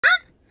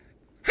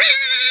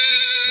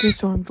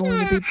Guess I'm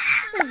going to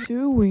be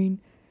doing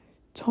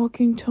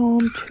Talking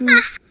Tom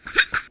 2.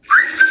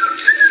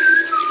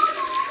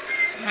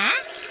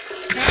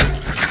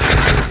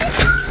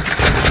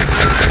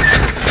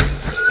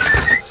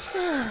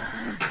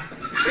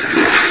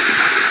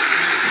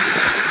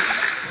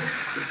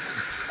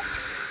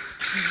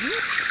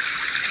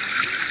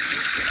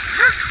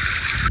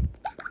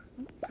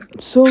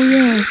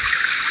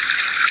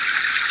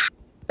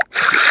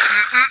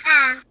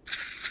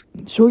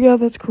 So yeah,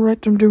 that's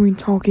correct. I'm doing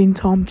Talking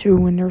Tom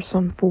 2, and there's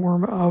some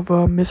form of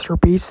a Mr.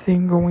 Beast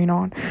thing going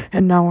on,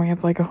 and now I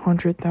have like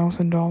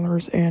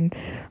 $100,000, and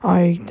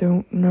I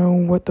don't know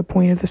what the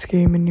point of this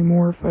game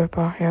anymore if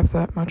I have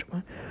that much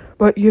money.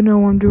 But you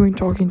know, I'm doing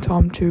Talking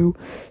Tom 2,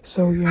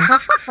 so yeah.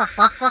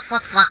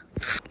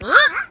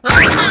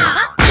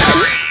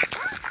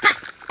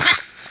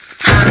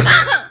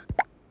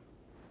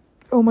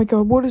 Oh my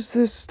god, what is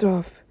this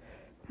stuff?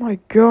 My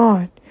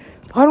god,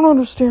 I don't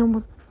understand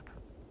what...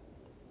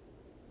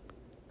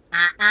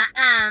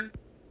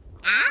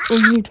 Oh,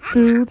 you need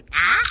food?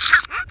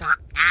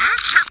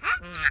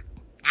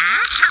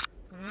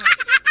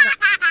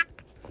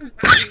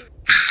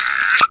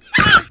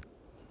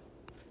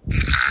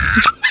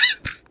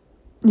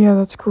 Yeah,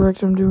 that's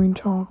correct, I'm doing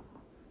Tom.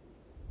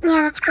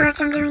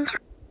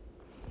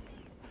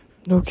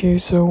 Okay,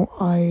 so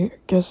I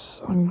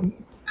guess I'm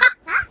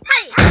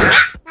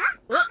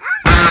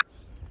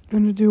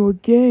gonna do a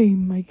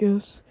game, I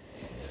guess.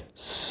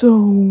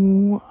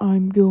 So,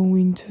 I'm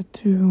going to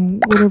do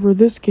whatever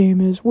this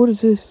game is. What is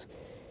this?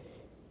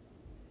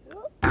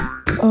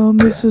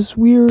 This is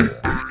weird.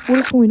 What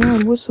is going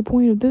on? What's the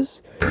point of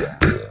this?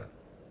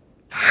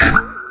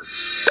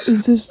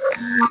 Is this...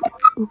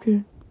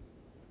 Okay.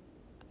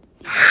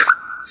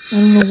 I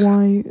don't know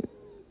why...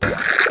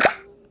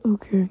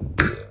 Okay.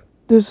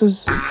 This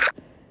is...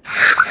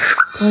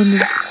 kind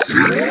of...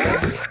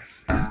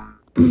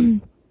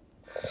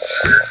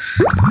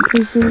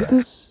 Okay, so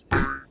this...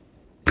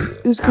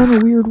 is kind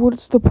of weird.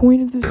 What's the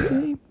point of this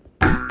game?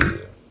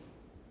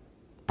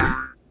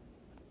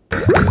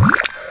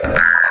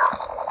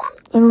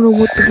 I don't know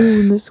what to do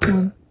in this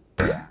one.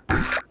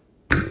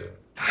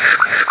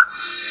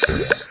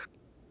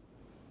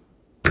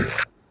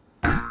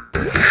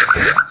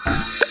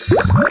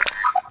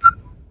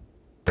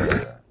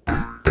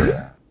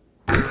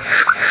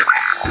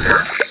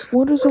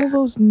 What is all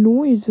those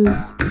noises?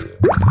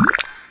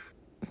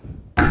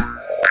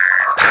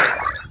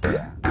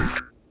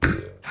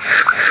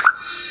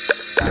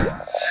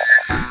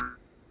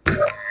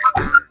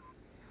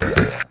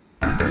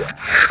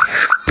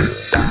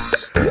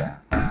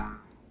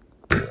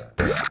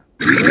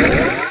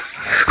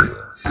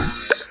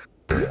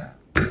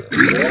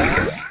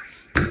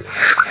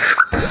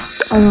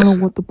 I don't know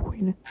what the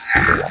point is.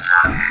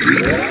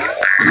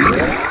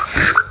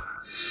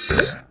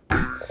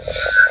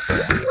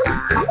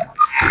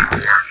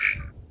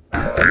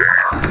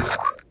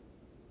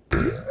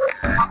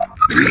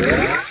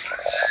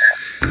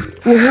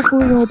 Well,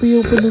 hopefully I'll be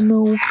able to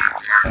know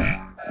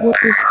what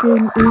this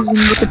game is and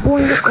what the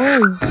point of...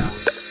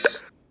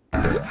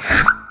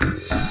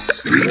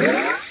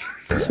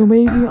 So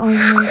maybe I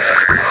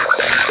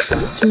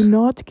have to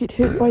not get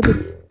hit by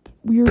the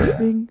weird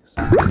things.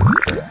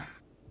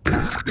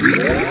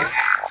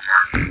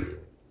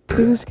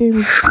 Okay, this game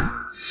is...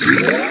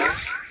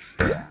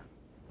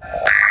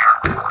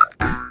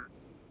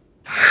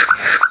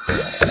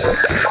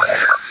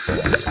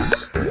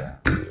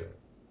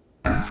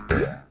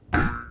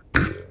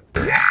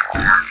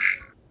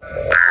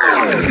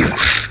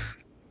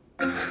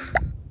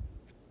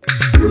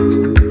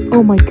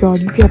 Oh my god,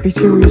 you can't be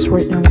serious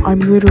right now. I'm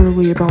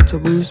literally about to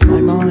lose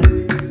my mind.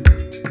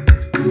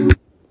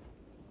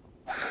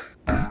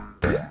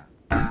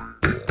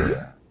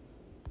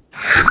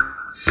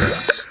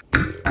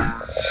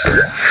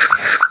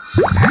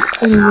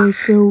 Anyway,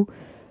 so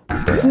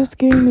this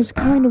game is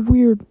kind of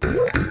weird,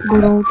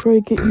 but I'll try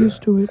to get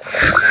used to it.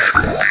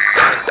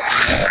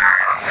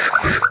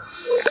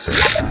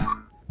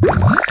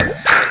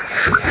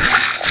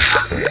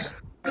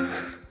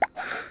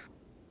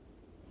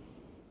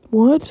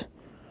 What?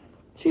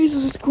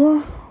 Jesus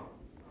Christ.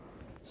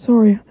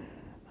 Sorry.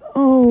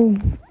 Oh.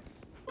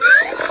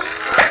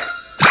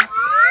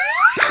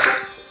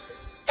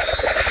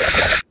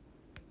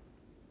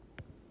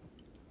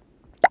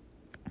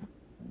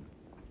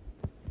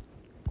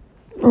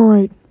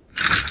 Alright.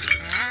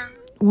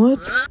 What?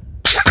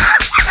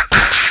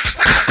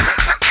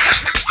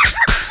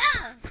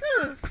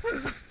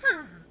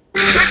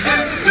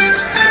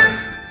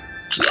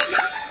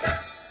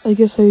 I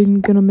guess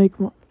I'm gonna make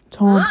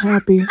Tom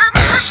happy.